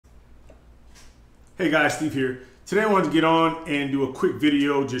Hey guys, Steve here. Today I wanted to get on and do a quick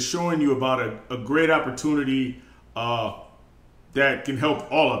video just showing you about a great opportunity that can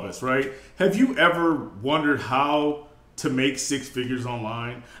help all of us, right? Have you ever wondered how to make six figures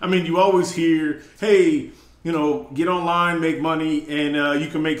online? I mean, you always hear, hey, get online, make money, and you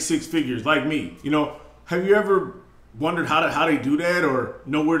can make six figures like me. Have you ever wondered how they do that or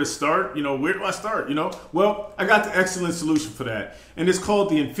know where to start? Where do I start? Well, I got the excellent solution for that. And it's called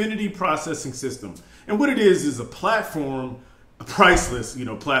the Infinity Processing System. And what it is a platform, a priceless,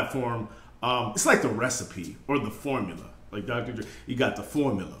 platform. It's like the recipe or the formula. Like Dr. Dre, you got the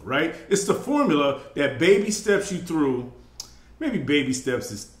formula, right? It's the formula that baby steps you through. Maybe baby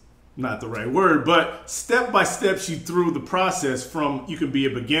steps is not the right word, but step by steps you through the process from you can be a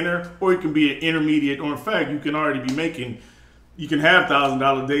beginner or you can be an intermediate, or in fact, you can already be you can have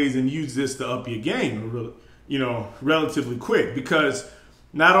 $1,000 days and use this to up your game, relatively quick, because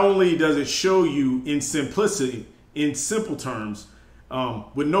not only does it show you in simplicity, in simple terms,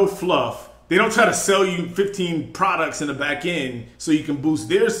 with no fluff. They don't try to sell you 15 products in the back end so you can boost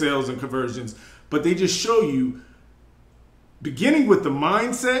their sales and conversions, but they just show you, beginning with the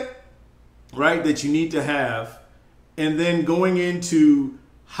mindset, right, that you need to have, and then going into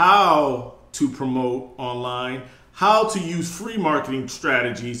how to promote online, how to use free marketing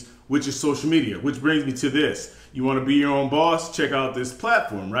strategies, which is social media, which brings me to this. You want to be your own boss? Check out this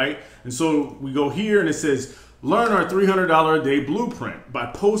platform, right? And so we go here and it says, learn our $300 a day blueprint by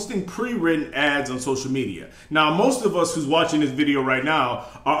posting pre-written ads on social media. Now, most of us who's watching this video right now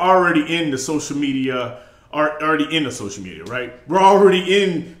are already in the social media, right? We're already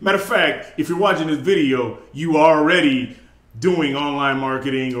in, matter of fact, if you're watching this video, you are already doing online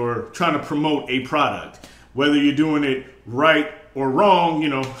marketing or trying to promote a product. Whether you're doing it right or wrong,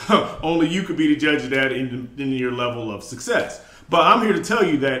 only you could be the judge of that in your level of success. But I'm here to tell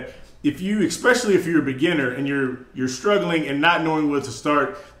you that especially if you're a beginner and you're struggling and not knowing where to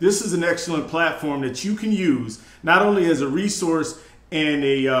start, this is an excellent platform that you can use not only as a resource and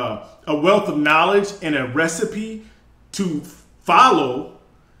a wealth of knowledge and a recipe to follow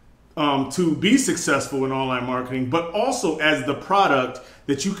to be successful in online marketing, but also as the product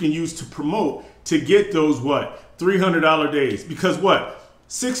that you can use to promote to get those $300 days. Because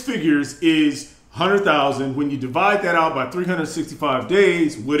six figures is 100,000. When you divide that out by 365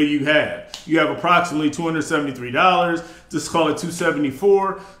 days, what do you have? You have approximately $273. Just call it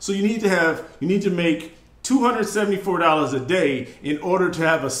 274. So you need to make $274 a day in order to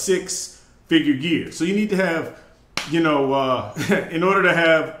have a six-figure year. So you need to have, in order to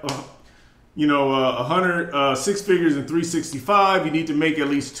have, 6 figures in 365, you need to make at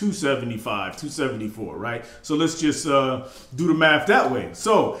least 274, right? So let's just do the math that way.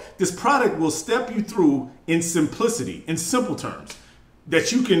 So this product will step you through in simplicity, in simple terms, that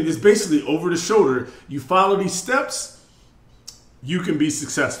it's basically over the shoulder. You follow these steps, you can be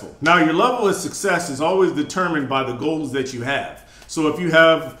successful. Now, your level of success is always determined by the goals that you have. So if you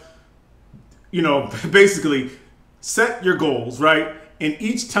have, basically set your goals, right? And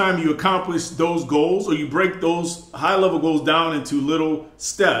each time you accomplish those goals, or you break those high-level goals down into little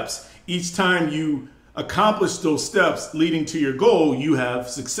steps, each time you accomplish those steps leading to your goal, you have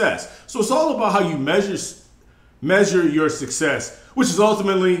success. So it's all about how you measure your success, which is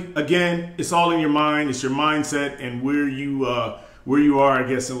ultimately, again, it's all in your mind. It's your mindset and where you are, I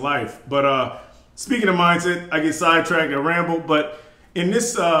guess, in life. But speaking of mindset, I get sidetracked and ramble, but in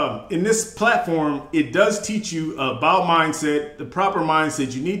this platform, it does teach you about mindset, the proper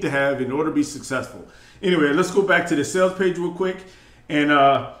mindset you need to have in order to be successful. Anyway, let's go back to the sales page real quick. And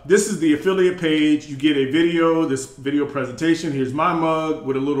this is the affiliate page. You get this video presentation. Here's my mug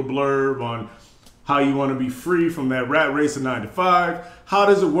with a little blurb on how you want to be free from that rat race of 9 to 5. How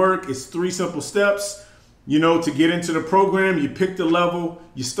does it work? It's 3 simple steps. To get into the program, you pick the level,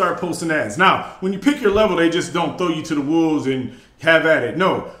 you start posting ads. Now, when you pick your level, they just don't throw you to the wolves and have at it.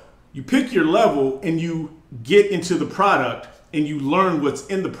 No, you pick your level and you get into the product and you learn what's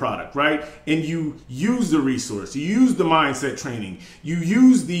in the product, right? And you use the resource, you use the mindset training, you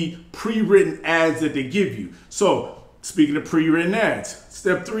use the pre-written ads that they give you. So speaking of pre-written ads,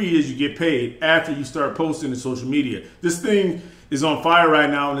 step 3 is you get paid after you start posting to social media. This thing is on fire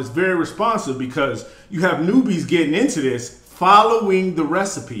right now and it's very responsive because you have newbies getting into this, following the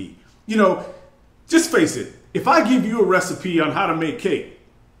recipe. Just face it. If I give you a recipe on how to make cake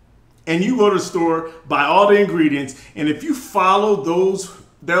and you go to the store, buy all the ingredients, and if you follow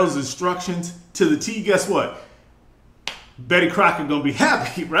those instructions to the T, guess what? Betty Crocker gonna be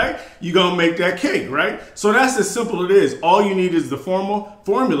happy, right? You're gonna make that cake, right? So that's as simple it is. All you need is the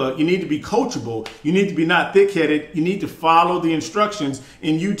formula. You need to be coachable. You need to be not thick-headed. You need to follow the instructions,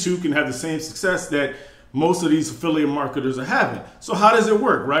 and you too can have the same success that most of these affiliate marketers are having. So how does it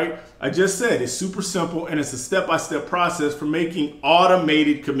work, right? I just said it's super simple, and it's a step-by-step process for making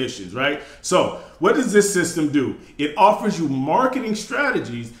automated commissions, right? So what does this system do? It offers you marketing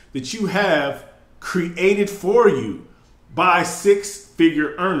strategies that you have created for you by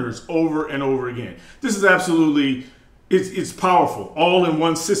six-figure earners over and over again. This is absolutely, it's powerful, all in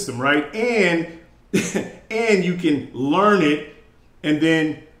one system, right? And you can learn it and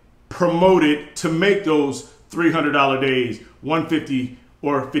then promote it to make those $300 days, $150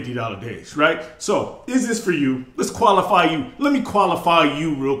 or $50 days, right? So is this for you? Let's qualify you. Let me qualify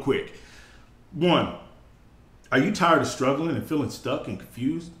you real quick. One, are you tired of struggling and feeling stuck and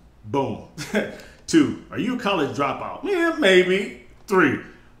confused? Boom. 2, are you a college dropout? Yeah, maybe. 3,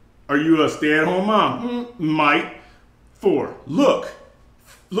 are you a stay-at-home mom? Might. 4,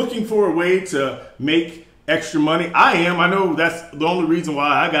 looking for a way to make extra money. I am. I know that's the only reason why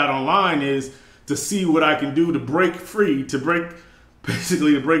I got online is to see what I can do to break free, to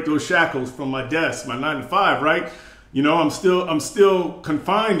break those shackles from my desk, my 9 to 5, right? You know, I'm still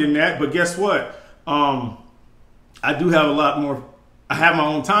confined in that, but guess what? I do have a lot more. I have my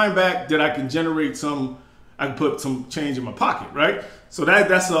own time back that I can generate I can put some change in my pocket, right? So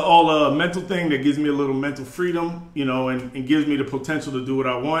that's all a mental thing that gives me a little mental freedom, you know, and gives me the potential to do what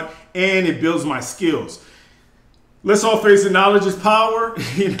I want, and it builds my skills. Let's all face it, knowledge is power,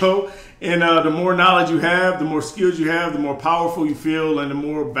 you know, and the more knowledge you have, the more skills you have, the more powerful you feel, and the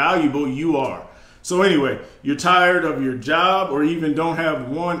more valuable you are. So anyway, you're tired of your job or even don't have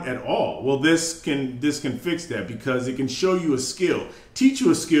one at all. Well, this can fix that because it can show you a skill, teach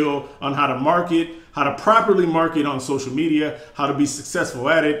you a skill on how to market, how to properly market on social media, how to be successful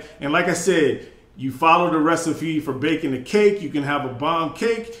at it. And like I said, you follow the recipe for baking a cake, you can have a bomb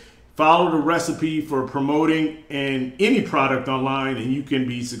cake. Follow the recipe for promoting any product online, and you can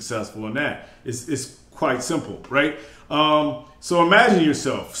be successful in that. It's quite simple, right? So imagine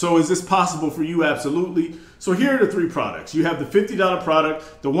yourself. So is this possible for you? Absolutely. So here are the 3 products. You have the $50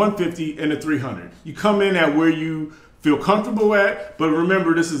 product, the $150, and the $300. You come in at where you feel comfortable at, but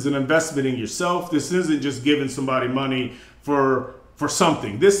remember, this is an investment in yourself. This isn't just giving somebody money for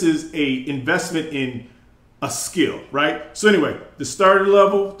something. This is a investment in a skill, right? So anyway, the starter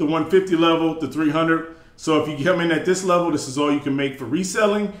level, the 150 level, the 300. So if you come in at this level, this is all you can make for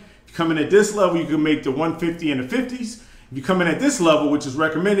reselling. If you come in at this level, you can make the 150 and the 50s. If you come in at this level, which is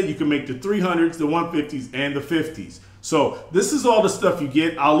recommended, you can make the 300s, the 150s, and the 50s. So this is all the stuff you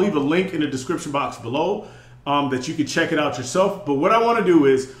get. I'll leave a link in the description box below that you can check it out yourself. But what I want to do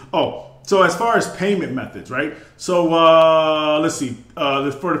is, so as far as payment methods, right? So let's see. For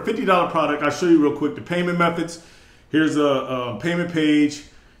the $50 product, I'll show you real quick the payment methods. Here's a payment page.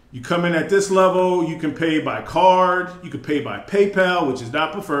 You come in at this level, you can pay by card. You can pay by PayPal, which is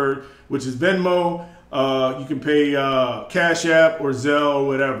not preferred, which is Venmo. You can pay Cash App or Zelle or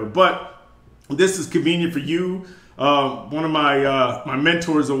whatever. But this is convenient for you. One of my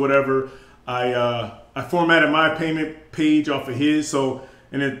mentors or whatever, I formatted my payment page off of his. So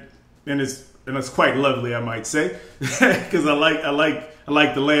and it's quite lovely, I might say, because I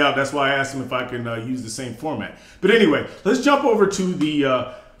like the layout. That's why I asked him if I can use the same format. But anyway, let's jump over to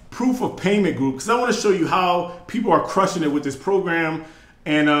the proof of payment group, because I want to show you how people are crushing it with this program.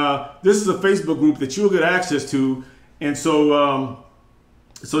 And this is a Facebook group that you'll get access to. And so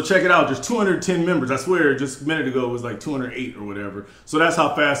check it out. There's 210 members. I swear just a minute ago it was like 208 or whatever. So that's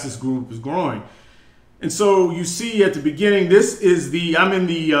how fast this group is growing. And so you see at the beginning, this is I'm in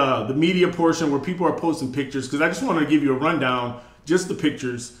the media portion where people are posting pictures, because I just wanted to give you a rundown, just the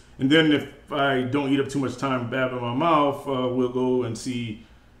pictures. And then if I don't eat up too much time babbing my mouth, we'll go and see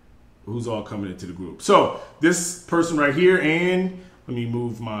who's all coming into the group. So this person right here, and let me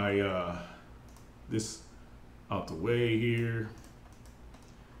move my this out the way here.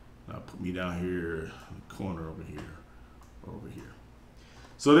 Now put me down here in the corner over here.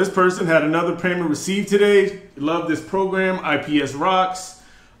 So this person had another payment received today. Love this program. IPS rocks.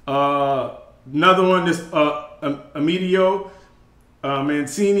 Another one, this Amidio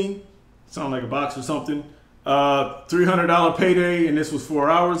Mancini. Sound like a box or something. $300 payday, and this was 4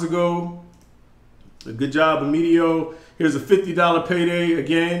 hours ago. Good job, Amidio. Here's a $50 payday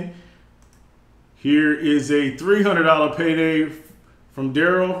again. Here is a $300 payday from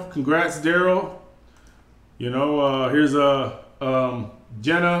Daryl. Congrats, Daryl. You know, here's a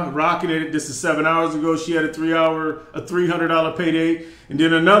Jenna rocking it. This is 7 hours ago. She had a $300 payday, and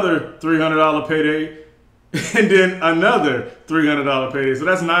then another $300 payday. and then another $300 payday. So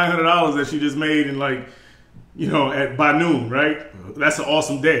that's $900 that she just made in by noon, right? That's an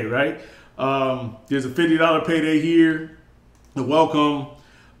awesome day, right? There's a $50 payday here. Welcome.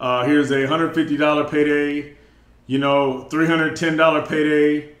 Here's a $150 payday. $310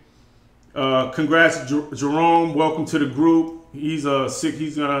 payday. Congrats, Jerome. Welcome to the group. He's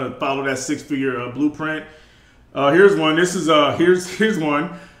gonna follow that six-figure blueprint. Here's one. Here's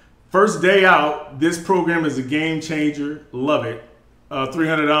one. First day out. This program is a game changer. Love it.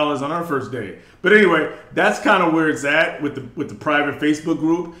 $300 on our first day. But anyway, that's kind of where it's at with the private Facebook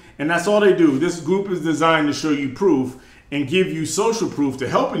group, and that's all they do. This group is designed to show you proof and give you social proof to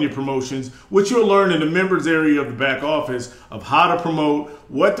help in your promotions, which you'll learn in the members area of the back office of how to promote,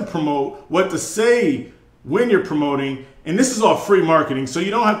 what to say when you're promoting. And this is all free marketing, so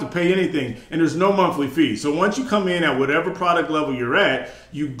you don't have to pay anything, and there's no monthly fee. So once you come in at whatever product level you're at,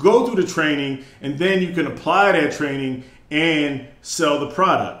 you go through the training, and then you can apply that training and sell the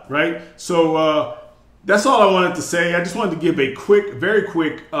product, right? So that's all I wanted to say. I just wanted to give a very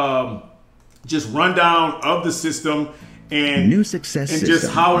quick just rundown of the system and new success and just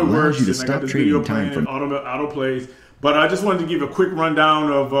how it works. You to and stop I got this trading video time playing and auto plays. But I just wanted to give a quick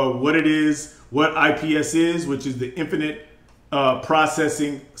rundown of what it is, what IPS is, which is the Infinity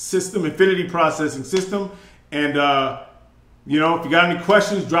Processing System. And if you got any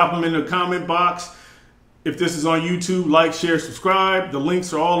questions, drop them in the comment box. If this is on YouTube, like, share, subscribe. The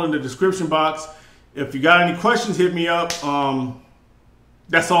links are all in the description box. If you got any questions, hit me up.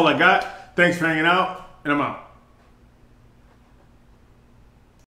 That's all I got. Thanks for hanging out, and I'm out.